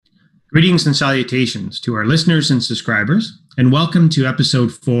Greetings and salutations to our listeners and subscribers, and welcome to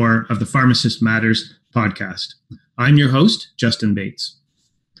episode 4 of the Pharmacist Matters podcast. I'm your host, Justin Bates.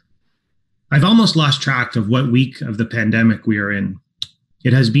 I've almost lost track of what week of the pandemic we are in.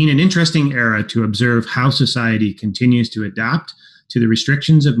 It has been an interesting era to observe how society continues to adapt to the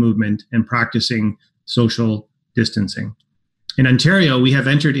restrictions of movement and practicing social distancing. In Ontario, we have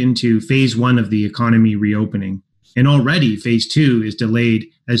entered into phase 1 of the economy reopening. And already phase 2 is delayed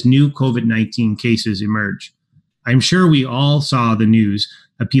as new COVID-19 cases emerge. I'm sure we all saw the news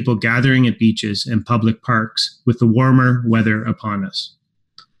of people gathering at beaches and public parks with the warmer weather upon us.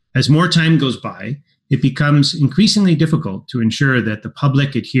 As more time goes by, it becomes increasingly difficult to ensure that the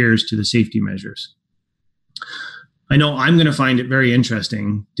public adheres to the safety measures. I know I'm going to find it very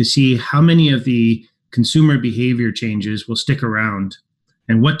interesting to see how many of the consumer behavior changes will stick around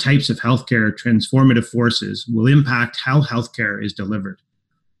and what types of healthcare transformative forces will impact how healthcare is delivered.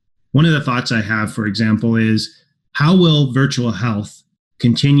 One of the thoughts I have, for example, is how will virtual health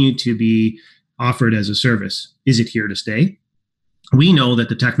continue to be offered as a service? Is it here to stay? We know that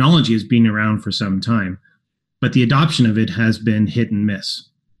the technology has been around for some time, but the adoption of it has been hit and miss.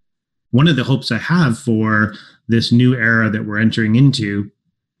 One of the hopes I have for this new era that we're entering into,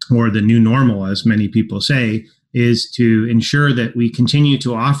 or the new normal, as many people say, is to ensure that we continue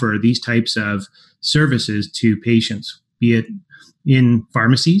to offer these types of services to patients, be it in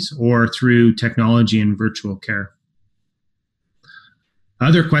pharmacies or through technology and virtual care.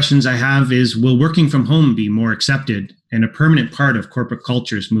 Other questions I have is, will working from home be more accepted and a permanent part of corporate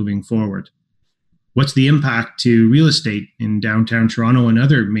cultures moving forward? What's the impact to real estate in downtown Toronto and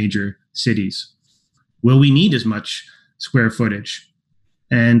other major cities? Will we need as much square footage?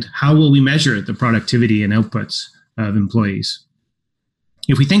 And how will we measure the productivity and outputs of employees?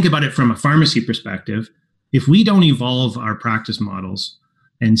 If we think about it from a pharmacy perspective, if we don't evolve our practice models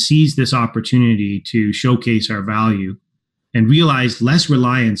and seize this opportunity to showcase our value and realize less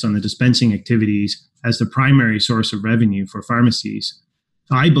reliance on the dispensing activities as the primary source of revenue for pharmacies,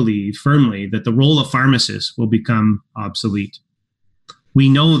 I believe firmly that the role of pharmacists will become obsolete. We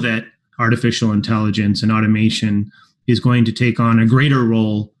know that artificial intelligence and automation is going to take on a greater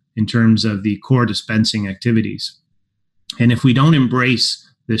role in terms of the core dispensing activities. And if we don't embrace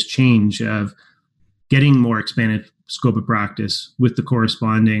this change of getting more expanded scope of practice with the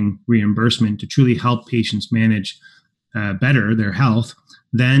corresponding reimbursement to truly help patients manage better their health,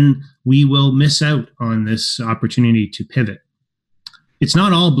 then we will miss out on this opportunity to pivot. It's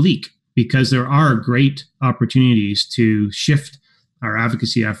not all bleak, because there are great opportunities to shift our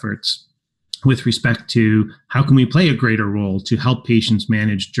advocacy efforts with respect to how can we play a greater role to help patients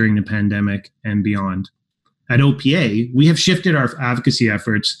manage during the pandemic and beyond. At OPA, we have shifted our advocacy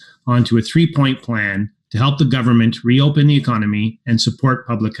efforts onto a 3-point plan to help the government reopen the economy and support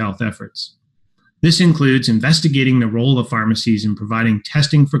public health efforts. This includes investigating the role of pharmacies in providing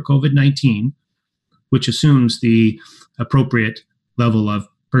testing for COVID-19, which assumes the appropriate level of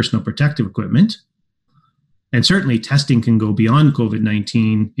personal protective equipment. And certainly testing can go beyond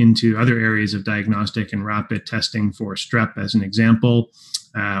COVID-19 into other areas of diagnostic and rapid testing for strep, as an example,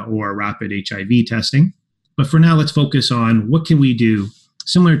 or rapid HIV testing. But for now, let's focus on what can we do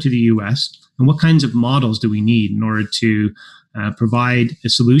similar to the US, and what kinds of models do we need in order to provide a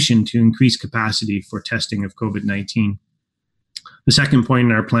solution to increase capacity for testing of COVID-19. The second point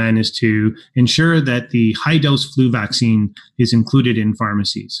in our plan is to ensure that the high-dose flu vaccine is included in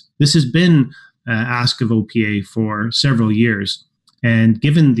pharmacies. This has been ask of OPA for several years. And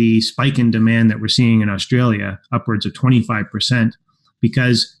given the spike in demand that we're seeing in Australia, upwards of 25%,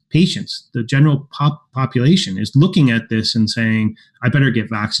 because patients, the general population, is looking at this and saying, I better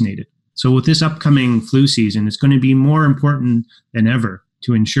get vaccinated. So with this upcoming flu season, it's going to be more important than ever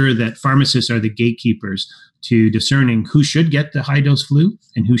to ensure that pharmacists are the gatekeepers to discerning who should get the high-dose flu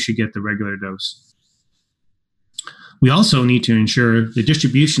and who should get the regular dose. We also need to ensure the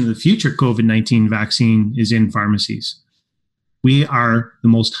distribution of the future COVID-19 vaccine is in pharmacies. We are the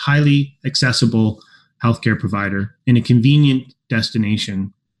most highly accessible healthcare provider and a convenient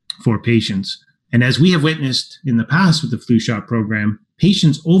destination for patients. And as we have witnessed in the past with the flu shot program,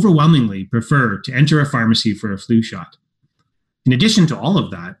 patients overwhelmingly prefer to enter a pharmacy for a flu shot. In addition to all of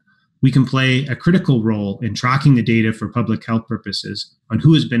that, we can play a critical role in tracking the data for public health purposes on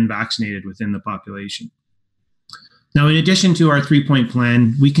who has been vaccinated within the population. Now, in addition to our 3-point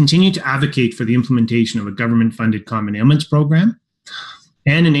plan, we continue to advocate for the implementation of a government-funded common ailments program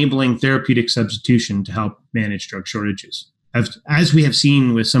and enabling therapeutic substitution to help manage drug shortages. As we have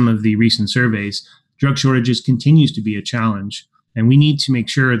seen with some of the recent surveys, drug shortages continues to be a challenge, and we need to make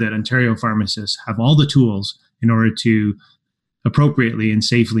sure that Ontario pharmacists have all the tools in order to appropriately and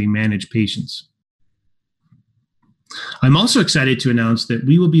safely manage patients. I'm also excited to announce that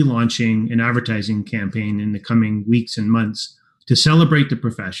we will be launching an advertising campaign in the coming weeks and months to celebrate the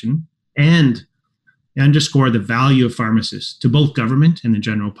profession and underscore the value of pharmacists to both government and the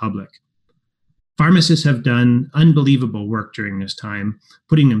general public. Pharmacists have done unbelievable work during this time,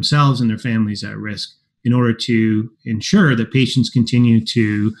 putting themselves and their families at risk in order to ensure that patients continue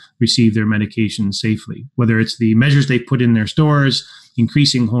to receive their medications safely, whether it's the measures they put in their stores,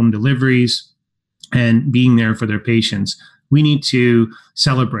 increasing home deliveries, and being there for their patients. We need to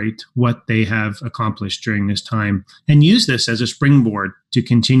celebrate what they have accomplished during this time and use this as a springboard to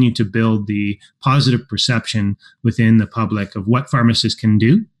continue to build the positive perception within the public of what pharmacists can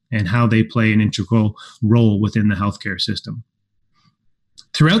do and how they play an integral role within the healthcare system.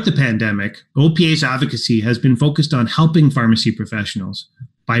 Throughout the pandemic, OPA's advocacy has been focused on helping pharmacy professionals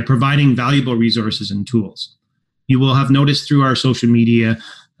by providing valuable resources and tools. You will have noticed through our social media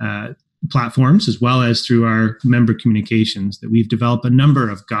platforms, as well as through our member communications, that we've developed a number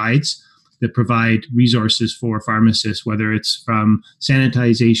of guides that provide resources for pharmacists, whether it's from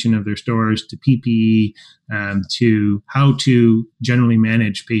sanitization of their stores to PPE, to how to generally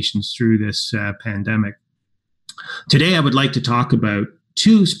manage patients through this pandemic. Today, I would like to talk about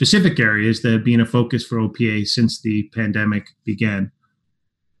two specific areas that have been a focus for OPA since the pandemic began.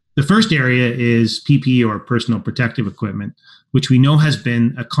 The first area is PPE, or personal protective equipment, which we know has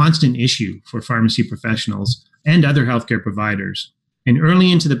been a constant issue for pharmacy professionals and other healthcare providers. And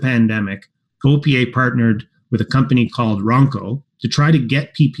early into the pandemic, OPA partnered with a company called Ronco to try to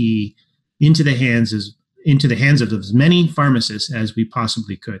get PPE into the hands of as many pharmacists as we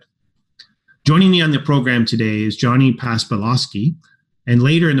possibly could. Joining me on the program today is Johnny Paspalowski, and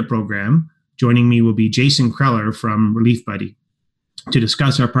later in the program, joining me will be Jason Kreller from Relief Buddy to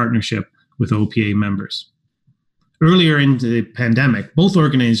discuss our partnership with OPA members. Earlier in the pandemic, both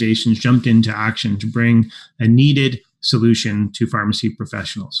organizations jumped into action to bring a needed solution to pharmacy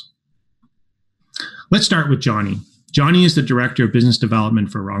professionals. Let's start with Johnny. Johnny is the Director of Business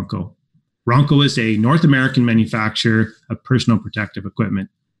Development for Ronco. Ronco is a North American manufacturer of personal protective equipment.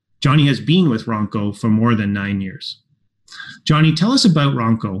 Johnny has been with Ronco for more than 9 years. Johnny, tell us about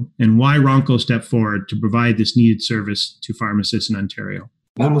Ronco and why Ronco stepped forward to provide this needed service to pharmacists in Ontario.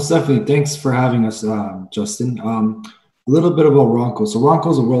 Most definitely. Thanks for having us, Justin. A little bit about Ronco. So Ronco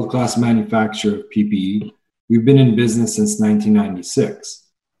is a world-class manufacturer of PPE. We've been in business since 1996.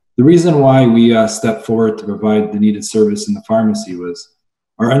 The reason why we stepped forward to provide the needed service in the pharmacy was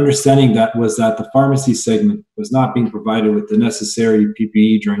our understanding that the pharmacy segment was not being provided with the necessary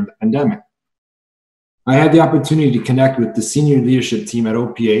PPE during the pandemic. I had the opportunity to connect with the senior leadership team at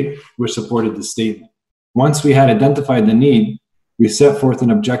OPA, which supported the statement. Once we had identified the need, we set forth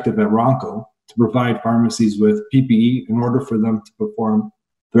an objective at Ronco to provide pharmacies with PPE in order for them to perform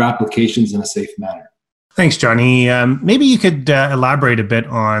their applications in a safe manner. Thanks, Johnny. Maybe you could elaborate a bit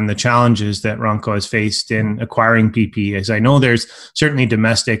on the challenges that Ronco has faced in acquiring PPE, as I know there's certainly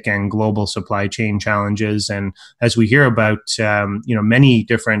domestic and global supply chain challenges. And as we hear about, many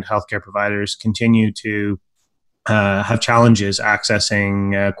different healthcare providers continue to have challenges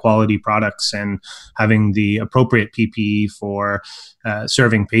accessing quality products and having the appropriate PPE for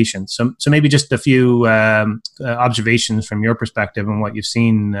serving patients. So maybe just a few observations from your perspective on what you've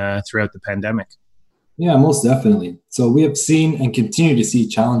seen throughout the pandemic. Yeah, most definitely. So we have seen and continue to see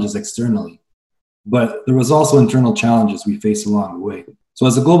challenges externally, but there was also internal challenges we faced along the way. So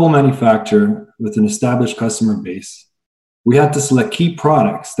as a global manufacturer with an established customer base, we had to select key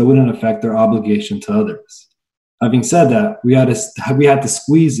products that wouldn't affect our obligation to others. Having said that, we had to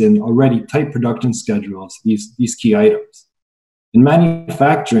squeeze in already tight production schedules, these key items. In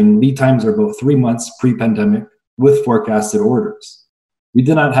manufacturing, lead times are about 3 months pre-pandemic with forecasted orders. We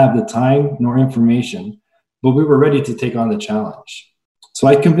did not have the time nor information, but we were ready to take on the challenge. So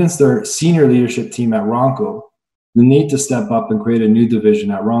I convinced our senior leadership team at Ronco the need to step up and create a new division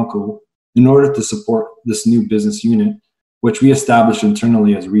at Ronco in order to support this new business unit, which we established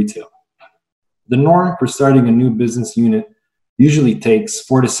internally as retail. The norm for starting a new business unit usually takes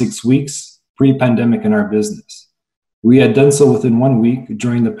 4 to 6 weeks pre-pandemic in our business. We had done so within 1 week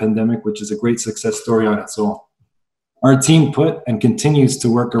during the pandemic, which is a great success story on its own. Our team put and continues to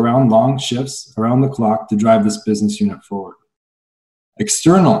work around long shifts around the clock to drive this business unit forward.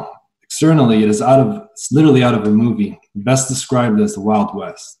 Externally, it's literally out of a movie, best described as the Wild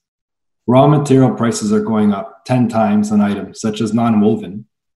West. Raw material prices are going up 10 times on items such as non-woven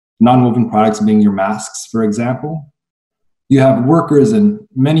products being your masks, for example. You have workers in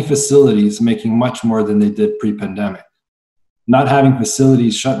many facilities making much more than they did pre-pandemic. Not having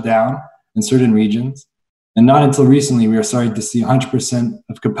facilities shut down in certain regions And not until recently, we are starting to see 100%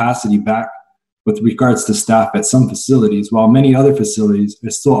 of capacity back with regards to staff at some facilities, while many other facilities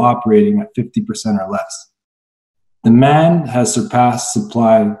are still operating at 50% or less. Demand has surpassed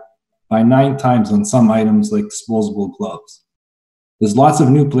supply by 9 times on some items like disposable gloves. There's lots of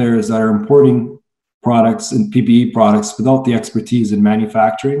new players that are importing products and PPE products without the expertise in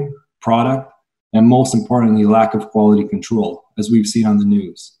manufacturing, product, and most importantly, lack of quality control, as we've seen on the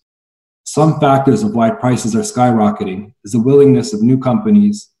news. Some factors of why prices are skyrocketing is the willingness of new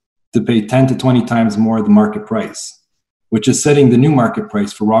companies to pay 10 to 20 times more of the market price, which is setting the new market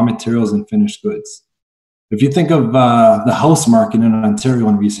price for raw materials and finished goods. If you think of the house market in Ontario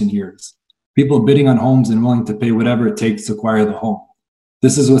in recent years, people bidding on homes and willing to pay whatever it takes to acquire the home.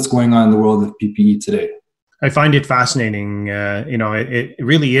 This is what's going on in the world of PPE today. I find it fascinating. It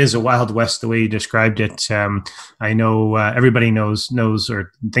really is a Wild West the way you described it. I know everybody knows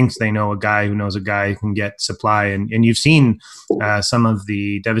or thinks they know a guy who knows a guy who can get supply. And you've seen some of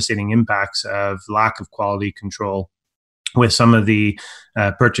the devastating impacts of lack of quality control with some of the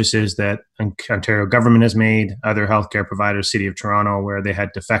purchases that Ontario government has made, other healthcare providers, City of Toronto, where they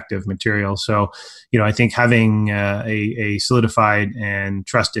had defective material. So, I think having a solidified and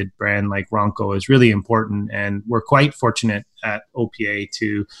trusted brand like Ronco is really important. And we're quite fortunate at OPA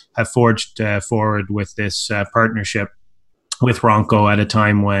to have forged forward with this partnership with Ronco at a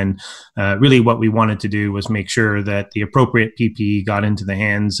time when really what we wanted to do was make sure that the appropriate PPE got into the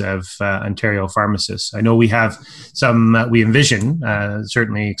hands of Ontario pharmacists. I know we have we envision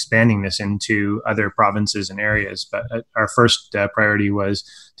certainly expanding this into other provinces and areas, but our first priority was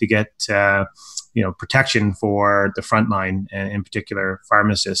to get protection for the frontline, and in particular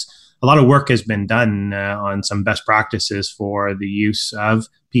pharmacists. A lot of work has been done on some best practices for the use of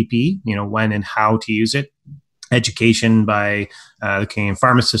PPE, when and how to use it. Education by the Canadian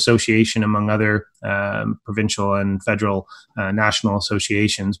Pharmacists Association, among other provincial and federal national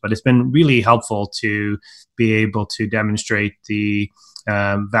associations. But it's been really helpful to be able to demonstrate the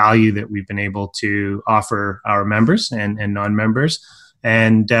value that we've been able to offer our members and non-members.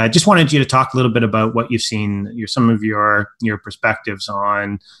 And just wanted you to talk a little bit about what you've seen, some of your perspectives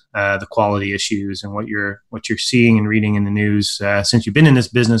on the quality issues and what you're seeing and reading in the news since you've been in this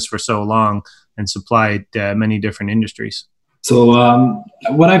business for so long and supplied many different industries. So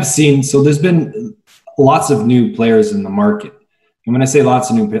what I've seen, so there's been lots of new players in the market. And when I say lots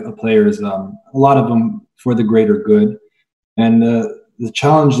of new players, a lot of them for the greater good. And the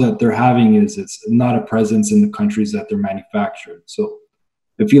challenge that they're having is it's not a presence in the countries that they're manufactured. So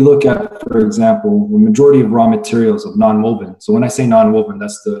if you look at, for example, the majority of raw materials of non-woven. So when I say non-woven,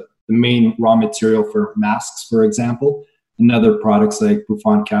 that's the main raw material for masks, for example, and other products like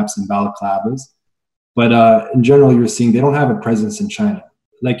bouffant caps and balaclavas. But in general, you're seeing they don't have a presence in China.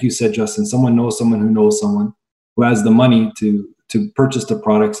 Like you said, Justin, someone knows someone who knows someone who has the money to purchase the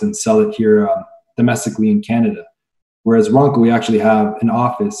products and sell it here domestically in Canada. Whereas Ronco, we actually have an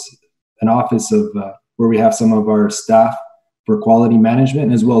office of where we have some of our staff for quality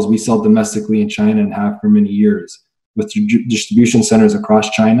management, as well as we sell domestically in China and have for many years with distribution centers across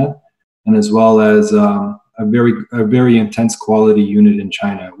China, and as well as a very intense quality unit in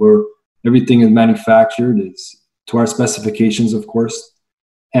China where everything is manufactured is to our specifications, of course,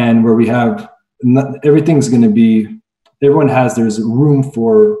 and where we have everything's going to be. There's room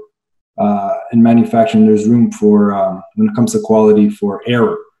for in manufacturing. There's room for when it comes to quality for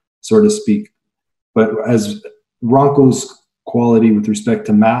error, so to speak. But as Ronco's quality with respect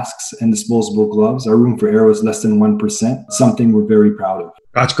to masks and disposable gloves, our room for error is less than 1%, something we're very proud of.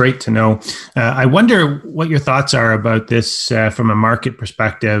 That's great to know. I wonder what your thoughts are about this from a market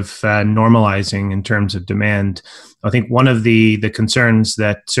perspective, normalizing in terms of demand. I think one of the concerns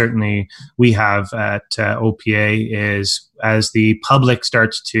that certainly we have at OPA is as the public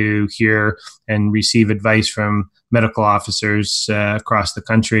starts to hear and receive advice from medical officers across the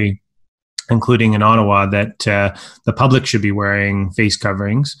country, including in Ottawa, that the public should be wearing face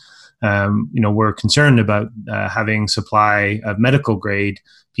coverings. We're concerned about having supply of medical grade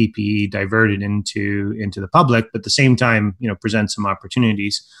PPE diverted into the public, but at the same time, present some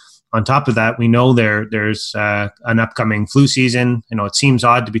opportunities. On top of that, we know there's an upcoming flu season. It seems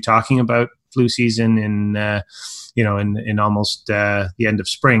odd to be talking about flu season in almost the end of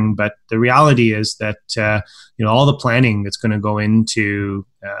spring, but the reality is that all the planning that's going to go into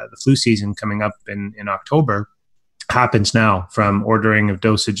the flu season coming up in October happens now, from ordering of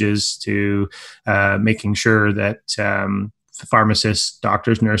dosages to making sure that pharmacists,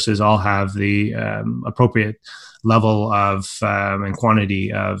 doctors, nurses all have the appropriate level of and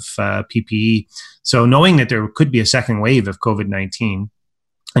quantity of PPE. So knowing that there could be a second wave of COVID-19,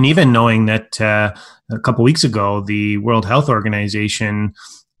 And even knowing that a couple of weeks ago, the World Health Organization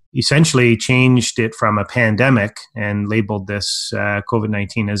essentially changed it from a pandemic and labeled this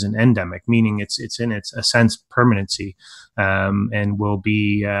COVID-19 as an endemic, meaning it's in its a sense permanency, and will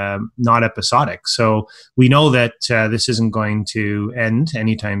be not episodic. So we know that this isn't going to end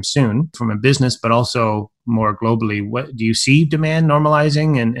anytime soon from a business, but also more globally. What do you see demand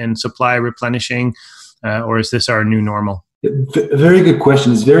normalizing and supply replenishing, or is this our new normal? Very good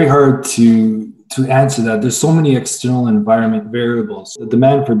question. It's very hard to answer that. There's so many external environment variables. The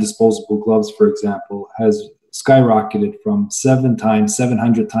demand for disposable gloves, for example, has skyrocketed from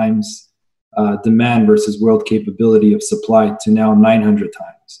 700 times demand versus world capability of supply to now 900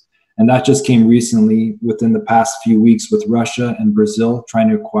 times. And that just came recently within the past few weeks with Russia and Brazil trying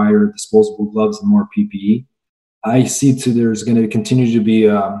to acquire disposable gloves and more PPE. I see there's going to continue to be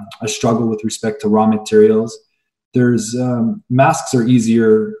a struggle with respect to raw materials. There's masks are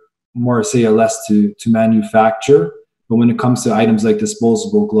easier, more say or less to manufacture, but when it comes to items like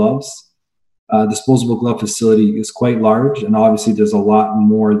disposable gloves, disposable glove facility is quite large, and obviously there's a lot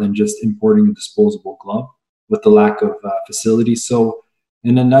more than just importing a disposable glove with the lack of facility. So,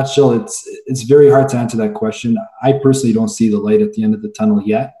 in a nutshell, it's very hard to answer that question. I personally don't see the light at the end of the tunnel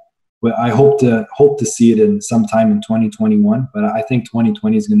yet, but I hope to see it in sometime in 2021. But I think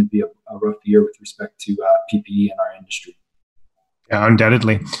 2020 is going to be a rough year with respect to PPE in our industry. Yeah,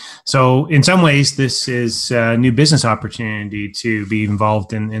 undoubtedly. So in some ways, this is a new business opportunity to be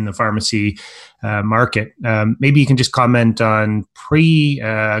involved in the pharmacy market. Maybe you can just comment on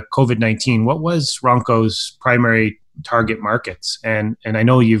pre-COVID-19. What was Ronco's primary target markets? And I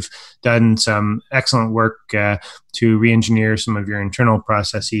know you've done some excellent work to re-engineer some of your internal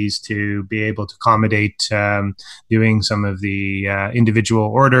processes to be able to accommodate doing some of the individual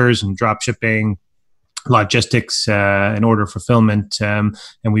orders and drop shipping, logistics, and order fulfillment, and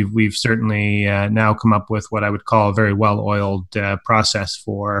we've certainly now come up with what I would call a very well-oiled process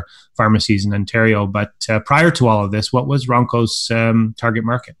for pharmacies in Ontario. But prior to all of this, what was Ronco's target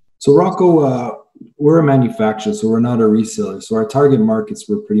market? So Ronco, we're a manufacturer, so we're not a reseller. So our target markets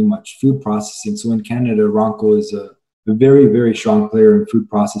were pretty much food processing. So in Canada, Ronco is a very, very strong player in food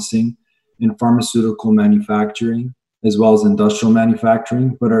processing, in pharmaceutical manufacturing, as well as industrial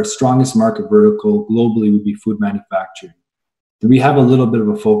manufacturing, but our strongest market vertical globally would be food manufacturing. We have a little bit of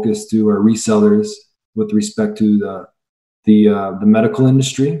a focus to our resellers with respect to the medical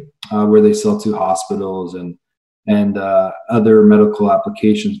industry, where they sell to hospitals and other medical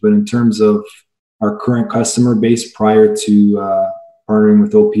applications. But in terms of our current customer base prior to partnering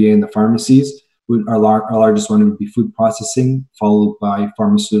with OPA and the pharmacies, our largest one would be food processing, followed by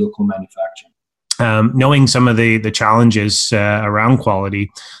pharmaceutical manufacturing. Knowing some of the challenges around quality,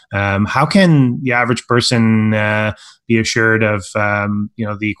 how can the average person be assured of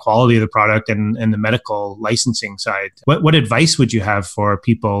the quality of the product and the medical licensing side? What advice would you have for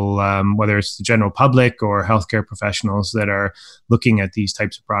people, whether it's the general public or healthcare professionals that are looking at these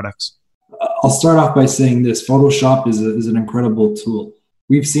types of products? I'll start off by saying this: Photoshop is an incredible tool.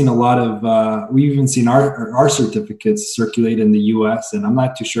 We've seen a lot of, we've even seen our certificates circulate in the US, and I'm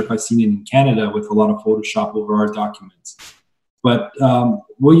not too sure if I've seen it in Canada with a lot of Photoshop over our documents. But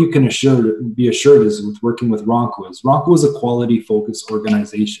what you can be assured is with working with Ronco is a quality-focused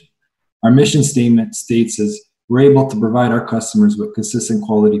organization. Our mission statement states is we're able to provide our customers with consistent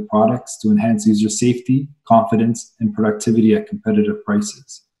quality products to enhance user safety, confidence, and productivity at competitive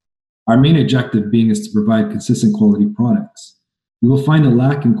prices. Our main objective being is to provide consistent quality products. You will find a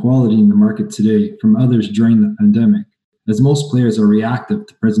lack in quality in the market today from others during the pandemic, as most players are reactive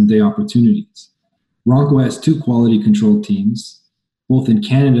to present-day opportunities. Ronco has 2 quality control teams, both in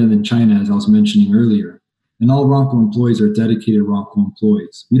Canada and in China, as I was mentioning earlier, and all Ronco employees are dedicated Ronco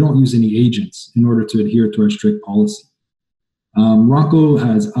employees. We don't use any agents in order to adhere to our strict policy. Ronco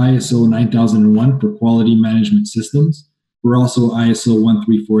has ISO 9001 for quality management systems. We're also ISO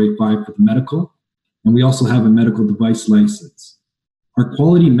 13485 for the medical, and we also have a medical device license. Our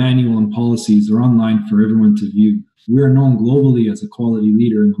quality manual and policies are online for everyone to view. We are known globally as a quality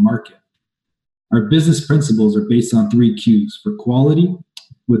leader in the market. Our business principles are based on 3 Qs for quality,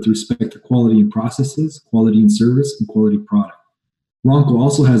 with respect to quality in processes, quality in service, and quality product. Ronco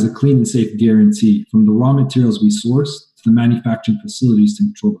also has a clean and safe guarantee from the raw materials we source to the manufacturing facilities to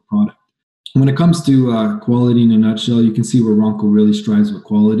control the product. When it comes to quality in a nutshell, you can see where Ronco really strives with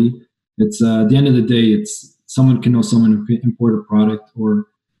quality. It's at the end of the day, it's someone can know someone who import a product or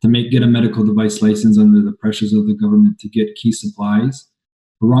to get a medical device license under the pressures of the government to get key supplies.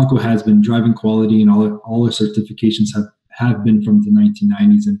 Ronco has been driving quality, and all our certifications have been from the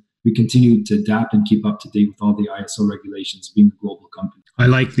 1990s, and we continue to adapt and keep up to date with all the ISO regulations, being a global company. I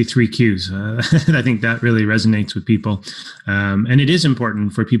like the three Qs. I think that really resonates with people. And it is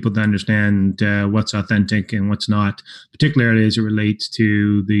important for people to understand what's authentic and what's not, particularly as it relates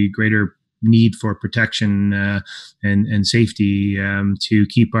to the greater need for protection and safety to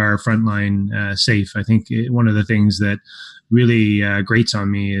keep our frontline safe. I think one of the things that really grates on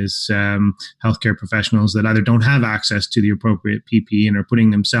me is healthcare professionals that either don't have access to the appropriate PPE and are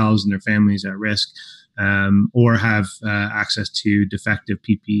putting themselves and their families at risk, or have access to defective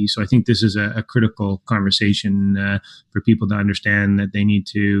PPE. So I think this is a critical conversation for people to understand that they need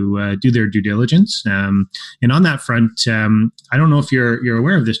to do their due diligence. And on that front, I don't know if you're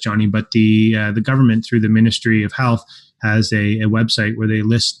aware of this, Johnny, but the government through the Ministry of Health has a website where they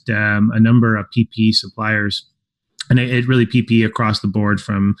list a number of PPE suppliers. And it really PPE across the board,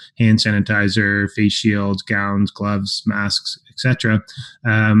 from hand sanitizer, face shields, gowns, gloves, masks, etc.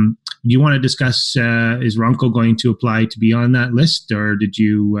 Do you want to discuss, is Ronco going to apply to be on that list, or did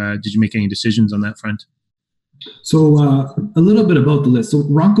you make any decisions on that front? So a little bit about the list. So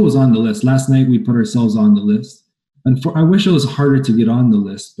Ronco was on the list. Last night we put ourselves on the list. And I wish it was harder to get on the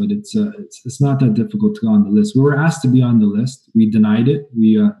list, but it's not that difficult to go on the list. We were asked to be on the list. We denied it.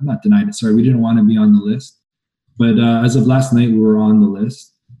 We didn't want to be on the list. But as of last night, we were on the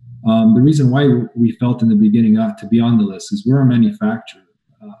list. The reason why we felt in the beginning to be on the list is we're a manufacturer.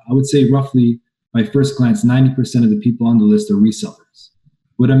 I would say roughly, by first glance, 90% of the people on the list are resellers.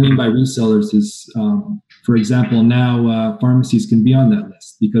 What I mean by resellers is, for example, now pharmacies can be on that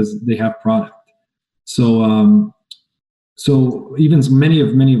list because they have product. So even many of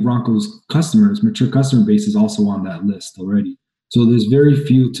Ronco's customers, mature customer base, is also on that list already. So there's very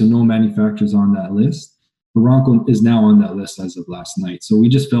few to no manufacturers on that list. But Ronco is now on that list as of last night. So we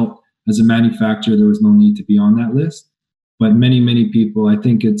just felt, as a manufacturer, there was no need to be on that list. But many people, I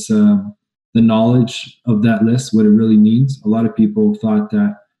think it's the knowledge of that list, what it really means. A lot of people thought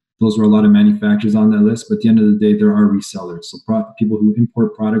that those were a lot of manufacturers on that list, but at the end of the day, there are resellers. So people who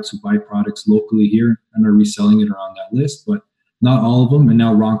import products, who buy products locally here and are reselling it are on that list, but not all of them. And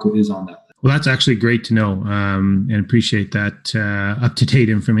now Ronco is on that list. Well, that's actually great to know, and appreciate that up-to-date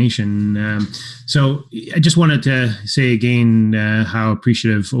information. So I just wanted to say again how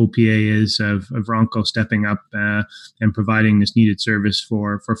appreciative OPA is of Ronco stepping up and providing this needed service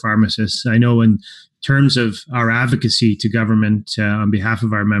for pharmacists. I know in terms of our advocacy to government on behalf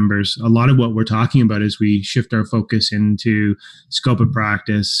of our members, a lot of what we're talking about is we shift our focus into scope of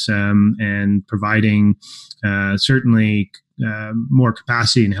practice and providing certainly more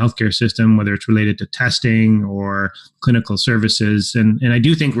capacity in the healthcare system, whether it's related to testing or clinical services. And I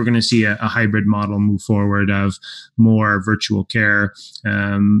do think we're going to see a hybrid model move forward of more virtual care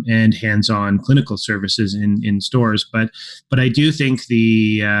and hands-on clinical services in stores. But I do think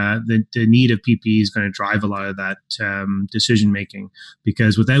the need of PPE is going to drive a lot of that decision making,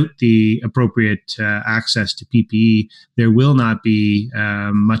 because without the appropriate access to PPE, there will not be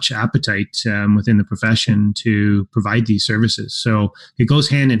much appetite within the profession to provide these services. So it goes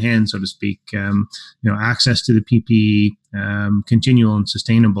hand in hand, so to speak. Access to the PPE, continual and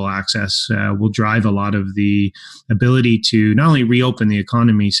sustainable access will drive a lot of the ability to not only reopen the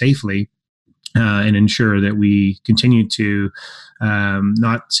economy safely and ensure that we continue to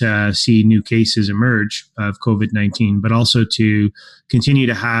not see new cases emerge of COVID-19, but also to continue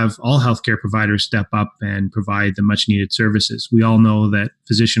to have all healthcare providers step up and provide the much needed services. We all know that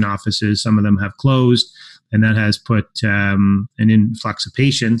physician offices, some of them have closed, and that has put an influx of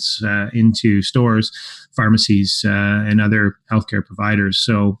patients into stores, pharmacies, and other healthcare providers.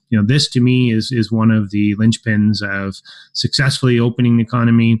 So, this to me is one of the linchpins of successfully opening the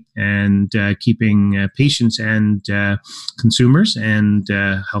economy and keeping patients and consumers and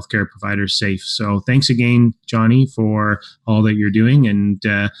healthcare providers safe. So, thanks again, Johnny, for all that you're doing, and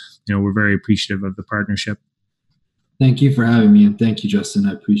we're very appreciative of the partnership. Thank you for having me, and thank you, Justin.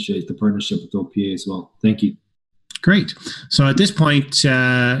 I appreciate the partnership with OPA as well. Thank you. Great. So at this point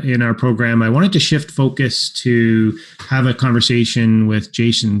in our program, I wanted to shift focus to have a conversation with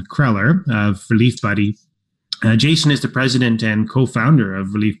Jason Kreller of Relief Buddy. Jason is the president and co-founder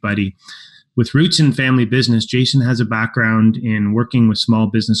of Relief Buddy. With roots in family business, Jason has a background in working with small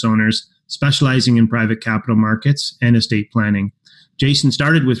business owners, specializing in private capital markets and estate planning. Jason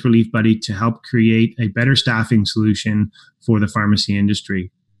started with Relief Buddy to help create a better staffing solution for the pharmacy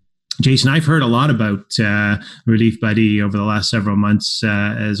industry. Jason, I've heard a lot about Relief Buddy over the last several months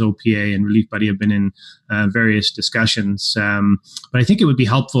as OPA and Relief Buddy have been in various discussions. But I think it would be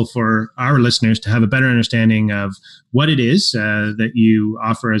helpful for our listeners to have a better understanding of what it is that you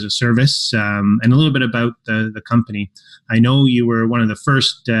offer as a service, and a little bit about the company. I know you were one of the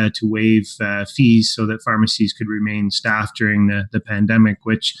first to waive fees so that pharmacies could remain staffed during the pandemic,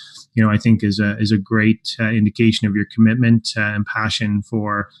 which I think is a great indication of your commitment and passion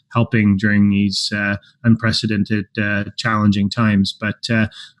for helping during these unprecedented, challenging times. But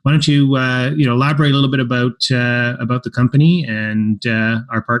why don't you elaborate a little bit about the company and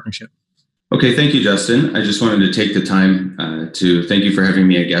our partnership? Okay, thank you, Justin. I just wanted to take the time to thank you for having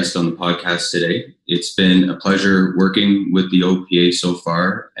me a guest on the podcast today. It's been a pleasure working with the OPA so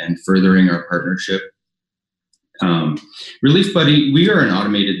far and furthering our partnership. Relief Buddy, we are an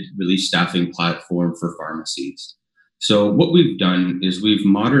automated relief staffing platform for pharmacies. So what we've done is we've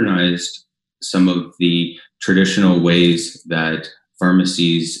modernized some of the traditional ways that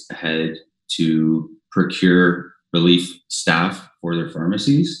pharmacies had to procure relief staff for their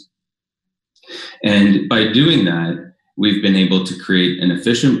pharmacies. And by doing that, we've been able to create an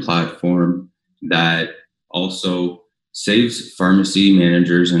efficient platform that also saves pharmacy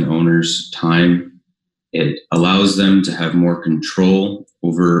managers and owners time. It allows them to have more control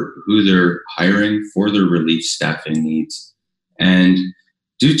over who they're hiring for their relief staffing needs. And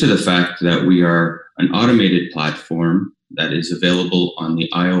due to the fact that we are an automated platform that is available on the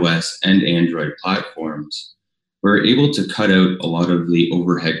iOS and Android platforms, we're able to cut out a lot of the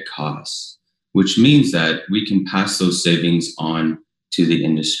overhead costs, which means that we can pass those savings on to the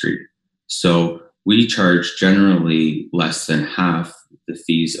industry. So we charge generally less than half the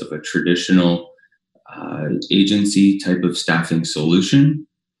fees of a traditional agency type of staffing solution,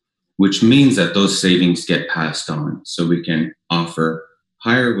 which means that those savings get passed on. So we can offer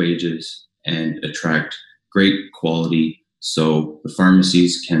higher wages and attract great quality so the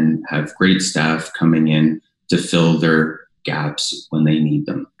pharmacies can have great staff coming in to fill their gaps when they need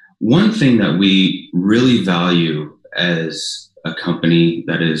them. One thing that we really value as a company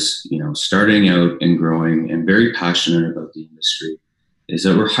that is, starting out and growing and very passionate about the industry is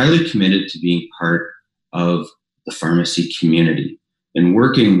that we're highly committed to being part of the pharmacy community and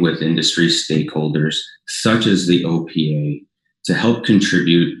working with industry stakeholders such as the OPA to help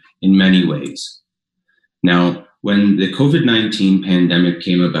contribute in many ways. Now, when the COVID-19 pandemic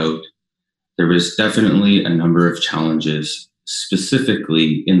came about, there was definitely a number of challenges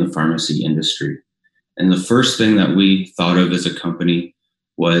specifically in the pharmacy industry. And the first thing that we thought of as a company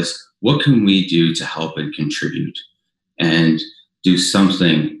was, what can we do to help and contribute and do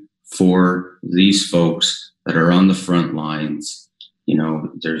something for these folks that are on the front lines?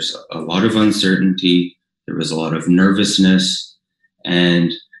 There's a lot of uncertainty. There was a lot of nervousness.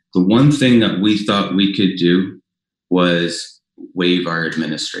 And the one thing that we thought we could do was waive our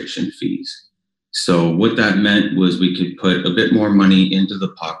administration fees. So what that meant was we could put a bit more money into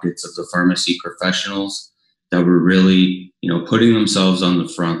the pockets of the pharmacy professionals that were really, putting themselves on the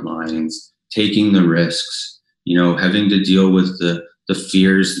front lines, taking the risks, having to deal with the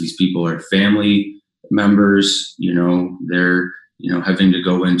fears. These people are family members, they're, having to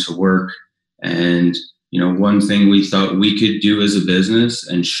go into work. And, one thing we thought we could do as a business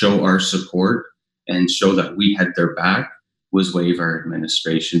and show our support and show that we had their back was waive our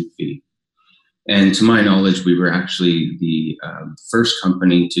administration fee. And to my knowledge, we were actually the first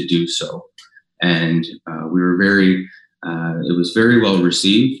company to do so. And we were it was very well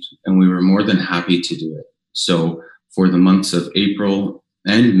received, and we were more than happy to do it. So for the months of April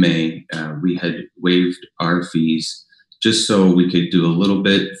and May, we had waived our fees just so we could do a little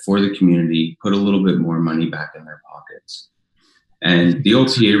bit for the community, put a little bit more money back in their pockets. And the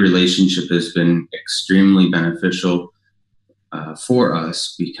OPA relationship has been extremely beneficial for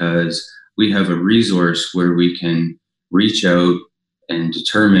us because we have a resource where we can reach out and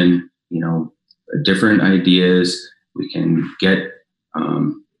determine, different ideas. We can get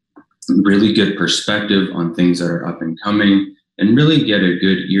really good perspective on things that are up and coming and really get a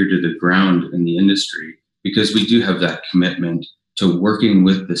good ear to the ground in the industry, because we do have that commitment to working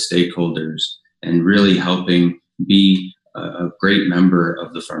with the stakeholders and really helping be a great member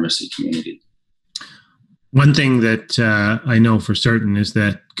of the pharmacy community. One thing that I know for certain is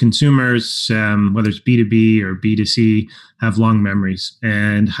that consumers, whether it's B2B or B2C, have long memories,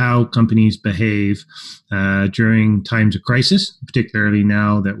 and how companies behave during times of crisis, particularly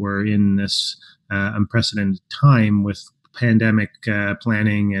now that we're in this unprecedented time with pandemic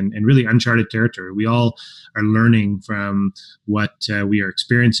planning and really uncharted territory. We all are learning from what we are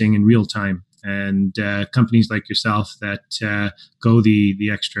experiencing in real time and companies like yourself that go the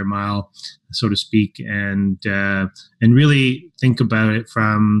extra mile, so to speak, and really think about it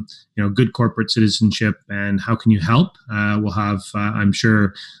from good corporate citizenship and how can you help. We'll have, I'm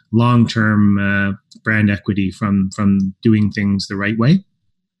sure, long-term brand equity from doing things the right way.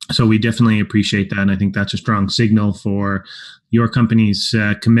 So we definitely appreciate that, and I think that's a strong signal for your company's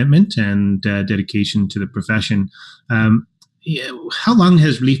commitment and dedication to the profession. How long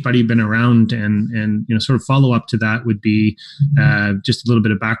has Relief Buddy been around? And sort of follow up to that would be just a little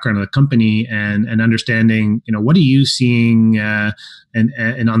bit of background of the company and understanding what are you seeing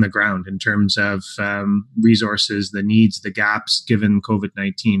and on the ground in terms of resources, the needs, the gaps given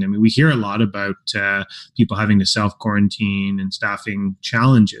COVID-19. I mean, we hear a lot about people having to self-quarantine and staffing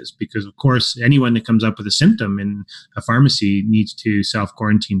challenges because, of course, anyone that comes up with a symptom in a pharmacy needs to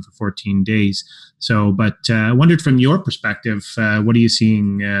self-quarantine for 14 days. So, but I wondered from your perspective, what are you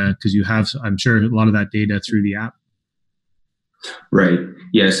seeing? Because you have, I'm sure, a lot of that data through the app. Right.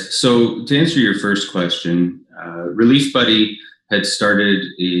 Yes. So to answer your first question, Relief Buddy had started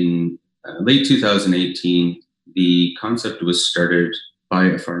in late 2018. The concept was started by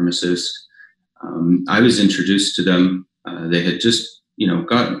a pharmacist. I was introduced to them. They had just,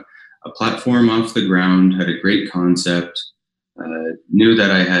 got a platform off the ground, had a great concept. Knew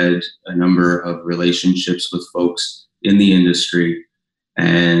that I had a number of relationships with folks in the industry.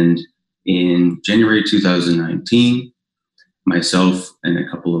 And in January 2019, myself and a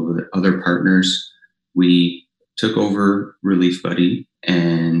couple of other partners, we took over Relief Buddy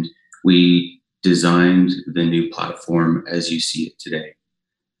and we designed the new platform as you see it today.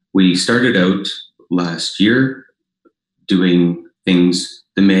 We started out last year doing things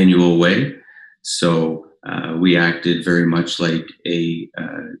the manual way. So we acted very much like a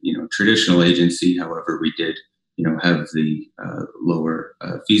traditional agency. However, we did have the lower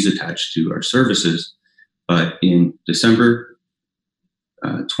fees attached to our services. But in December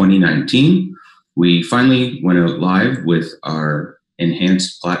 2019, we finally went out live with our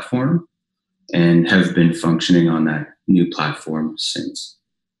enhanced platform and have been functioning on that new platform since.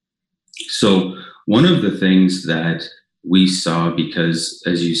 So one of the things that we saw, because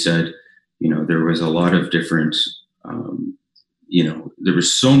as you said, there was a lot of different, there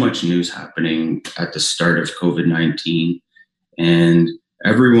was so much news happening at the start of COVID-19, and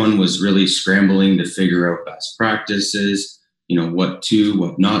everyone was really scrambling to figure out best practices, what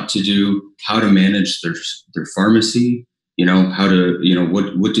not to do, how to manage their pharmacy, how to,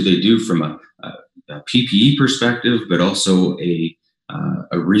 what do they do from a PPE perspective, but also a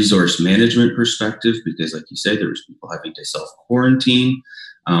resource management perspective, because like you said, there was people having to self-quarantine.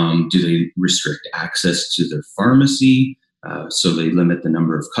 Do they restrict access to their pharmacy? So they limit the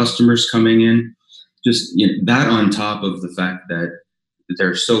number of customers coming in. Just that on top of the fact that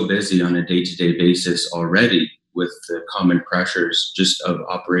they're so busy on a day-to-day basis already with the common pressures just of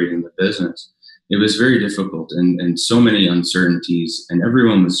operating the business. It was very difficult and so many uncertainties, and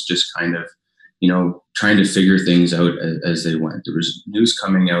everyone was just kind of, trying to figure things out as they went. There was news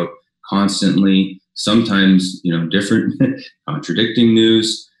coming out constantly, sometimes, different contradicting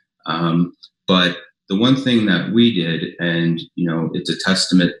news. But the one thing that we did, and, it's a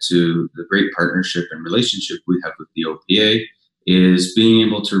testament to the great partnership and relationship we have with the OPA, is being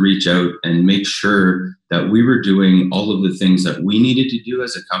able to reach out and make sure that we were doing all of the things that we needed to do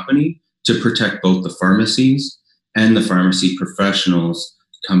as a company to protect both the pharmacies and the pharmacy professionals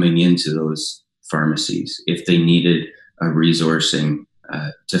coming into those pharmacies if they needed a resourcing,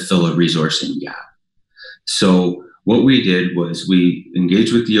 to fill a resourcing gap. So what we did was we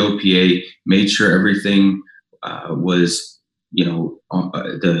engaged with the OPA, made sure everything was,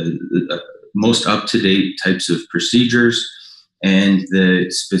 the most up-to-date types of procedures. And the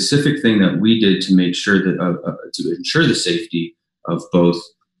specific thing that we did to make sure that to ensure the safety of both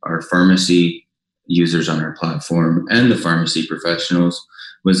our pharmacy users on our platform and the pharmacy professionals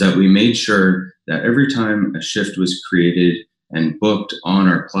was that we made sure that every time a shift was created and booked on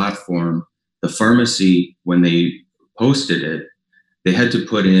our platform, the pharmacy, when they posted it, they had to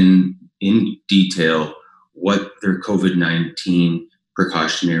put in detail what their COVID-19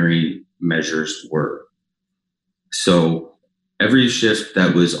 precautionary measures were. So every shift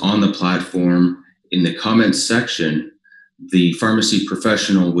that was on the platform, in the comments section, the pharmacy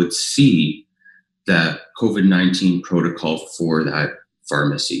professional would see the COVID-19 protocol for that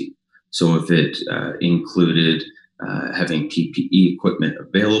pharmacy. So if it included having PPE equipment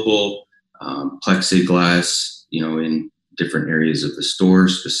available, plexiglass, in different areas of the store,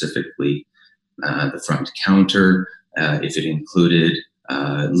 specifically the front counter, if it included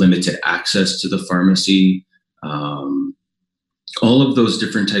limited access to the pharmacy, all of those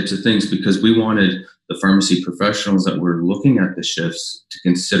different types of things, because we wanted the pharmacy professionals that were looking at the shifts to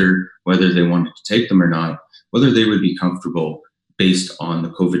consider whether they wanted to take them or not, whether they would be comfortable based on the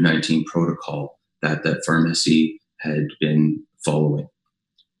COVID-19 protocol that that pharmacy had been following.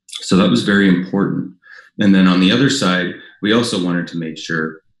 So that was very important. And then on the other side, we also wanted to make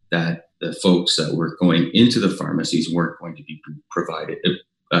sure that the folks that were going into the pharmacies weren't going to be provided,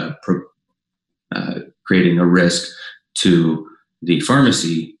 creating a risk to the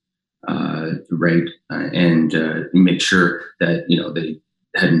pharmacy, right? And make sure that, they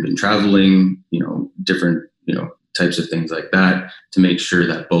hadn't been traveling, different, types of things like that, to make sure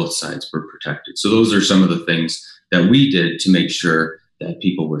that both sides were protected. So those are some of the things that we did to make sure that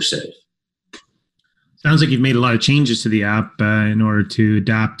people were safe. Sounds like you've made a lot of changes to the app in order to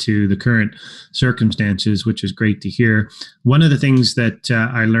adapt to the current circumstances, which is great to hear. One of the things that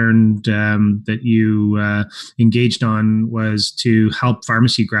I learned that you engaged on was to help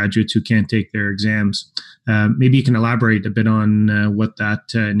pharmacy graduates who can't take their exams. Maybe you can elaborate a bit on what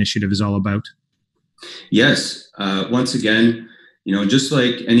that initiative is all about. Yes. Once again, just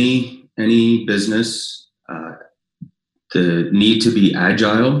like any business, the need to be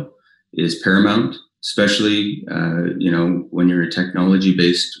agile is paramount, especially, when you're a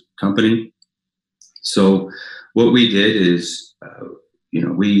technology-based company. So what we did is,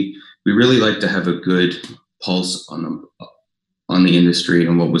 we really like to have a good pulse on the industry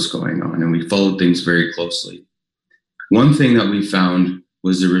and what was going on, and we followed things very closely. One thing that we found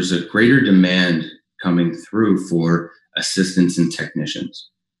was there was a greater demand coming through for assistants and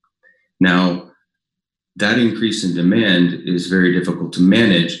technicians. Now, that increase in demand is very difficult to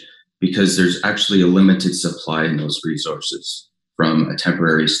manage because there's actually a limited supply in those resources from a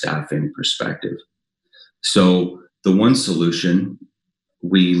temporary staffing perspective. So the one solution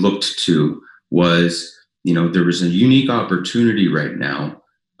we looked to was, there was a unique opportunity right now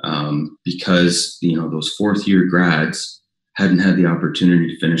because, those fourth year grads hadn't had the opportunity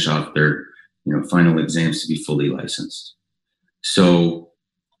to finish off their final exams to be fully licensed. So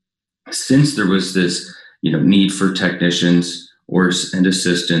since there was this, need for technicians and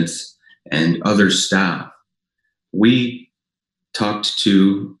assistants and other staff, we talked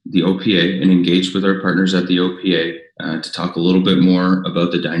to the OPA and engaged with our partners at the OPA to talk a little bit more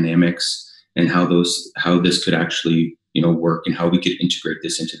about the dynamics and how this could actually, work, and how we could integrate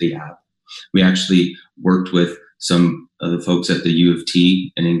this into the app. We actually worked with some of the folks at the U of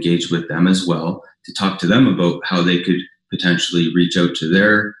T and engaged with them as well to talk to them about how they could potentially reach out to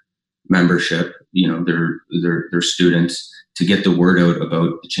their membership, their students, to get the word out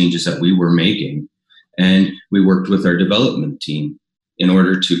about the changes that we were making. And we worked with our development team in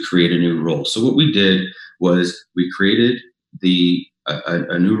order to create a new role. So what we did was we created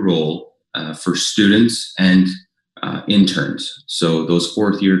a new role for students and interns. So those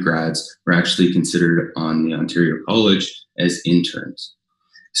fourth year grads were actually considered on the Ontario College as interns.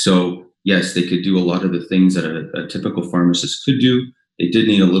 So yes, they could do a lot of the things that a typical pharmacist could do. They did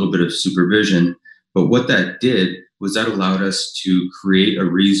need a little bit of supervision, but what that did was that allowed us to create a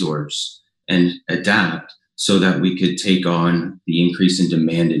resource and adapt so that we could take on the increase in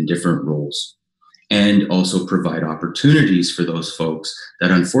demand in different roles, and also provide opportunities for those folks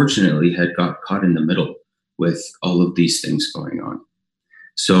that unfortunately had got caught in the middle with all of these things going on.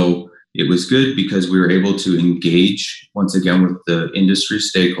 So it was good because we were able to engage once again with the industry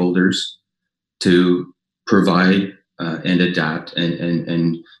stakeholders to provide and adapt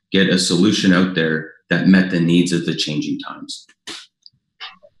and get a solution out there that met the needs of the changing times.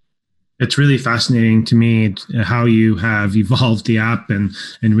 It's really fascinating to me how you have evolved the app and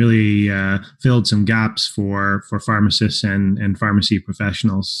really filled some gaps for pharmacists and pharmacy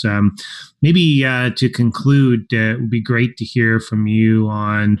professionals. Maybe to conclude, it would be great to hear from you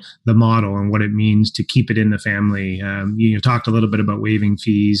on the model and what it means to keep it in the family. You talked a little bit about waiving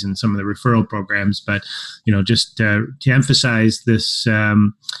fees and some of the referral programs, but just to emphasize this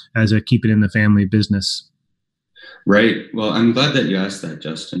as a keep it in the family business. Right. Well, I'm glad that you asked that,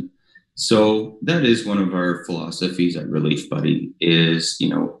 Justin. So that is one of our philosophies at Relief Buddy is,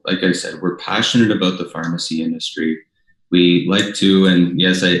 like I said, we're passionate about the pharmacy industry. We like to, and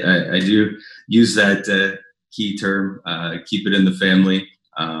yes, I do use that key term, keep it in the family,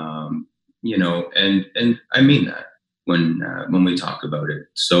 and I mean that when we talk about it.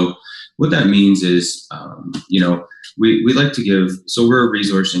 So what that means is, we like to give, so we're a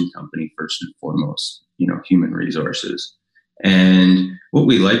resourcing company first and foremost, human resources. And what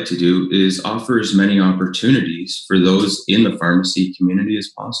we like to do is offer as many opportunities for those in the pharmacy community as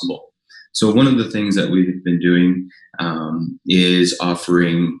possible. So one of the things that we've been doing is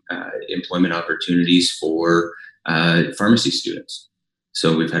offering employment opportunities for pharmacy students.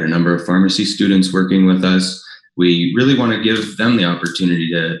 So we've had a number of pharmacy students working with us. We really want to give them the opportunity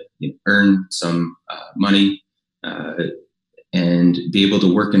to earn some money and be able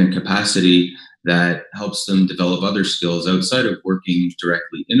to work in a capacity that helps them develop other skills outside of working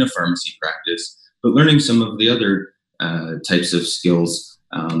directly in a pharmacy practice, but learning some of the other types of skills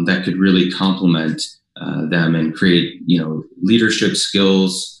that could really complement them and create, leadership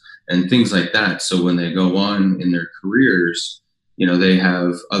skills and things like that. So when they go on in their careers, they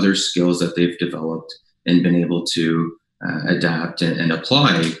have other skills that they've developed and been able to adapt and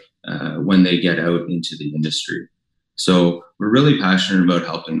apply when they get out into the industry. So we're really passionate about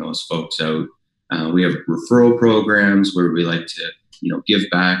helping those folks out. We have referral programs where we like to, give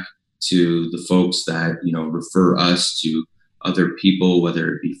back to the folks that, refer us to other people,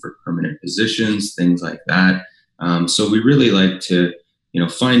 whether it be for permanent positions, things like that. So we really like to,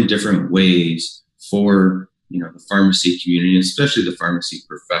 find different ways for, the pharmacy community, especially the pharmacy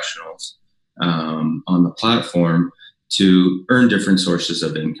professionals on the platform to earn different sources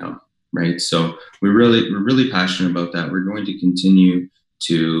of income, right? So we're really passionate about that. We're going to continue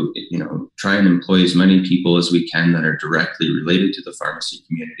to, try and employ as many people as we can that are directly related to the pharmacy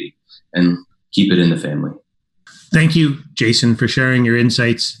community and keep it in the family. Thank you, Jason, for sharing your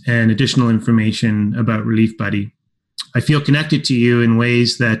insights and additional information about Relief Buddy. I feel connected to you in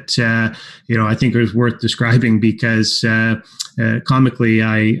ways that, I think is worth describing because comically,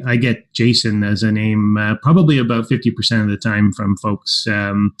 I get Jason as a name probably about 50% of the time from folks,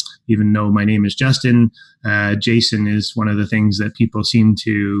 even though my name is Justin. Jason is one of the things that people seem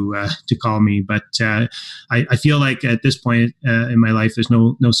to call me. But I feel like at this point in my life, there's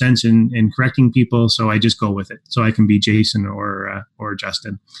no sense in correcting people. So I just go with it. So I can be Jason or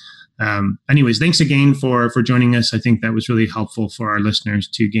Justin. Anyways, thanks again for joining us. I think that was really helpful for our listeners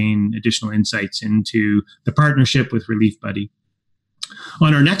to gain additional insights into the partnership with Relief Buddy.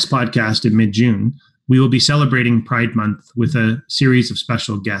 On our next podcast in mid-June, we will be celebrating Pride Month with a series of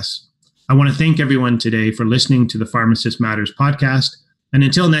special guests. I want to thank everyone today for listening to the Pharmacist Matters podcast. And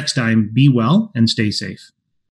until next time, be well and stay safe.